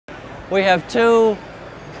We have two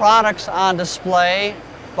products on display,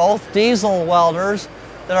 both diesel welders,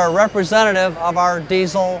 that are representative of our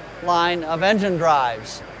diesel line of engine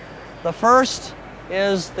drives. The first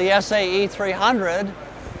is the SAE 300.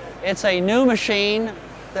 It's a new machine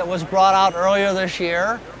that was brought out earlier this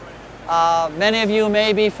year. Many of you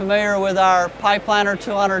may be familiar with our Pipeliner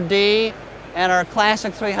 200D and our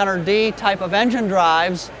classic 300D type of engine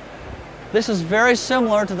drives. This is very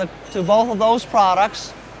similar to both of those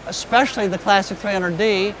products, especially the classic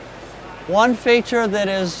 300D. One feature that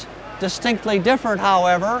is distinctly different,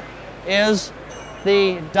 however, is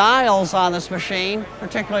the dials on this machine,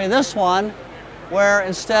 particularly this one, where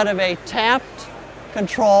instead of a tapped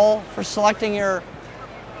control for selecting your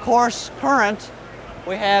course current,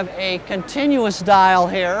 we have a continuous dial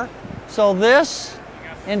here. So this,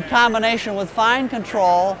 in combination with fine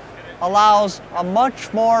control, allows a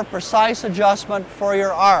much more precise adjustment for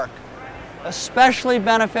your arc. Especially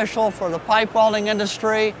beneficial for the pipe welding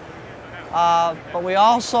industry, but we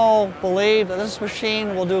also believe that this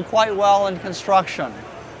machine will do quite well in construction.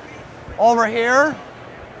 Over here,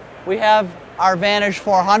 we have our Vantage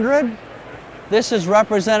 400. This is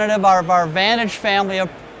representative of our Vantage family of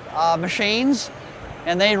machines,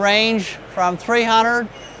 and they range from 300,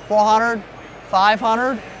 400,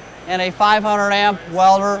 500, and a 500 amp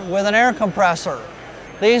welder with an air compressor.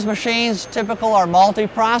 These machines typical are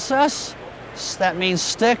multi-process. That means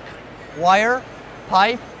stick, wire,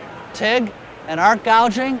 pipe, TIG, and arc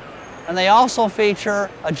gouging, and they also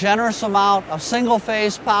feature a generous amount of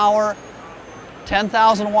single-phase power,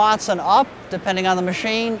 10,000 watts and up, depending on the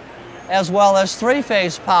machine, as well as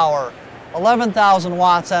three-phase power, 11,000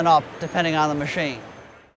 watts and up, depending on the machine.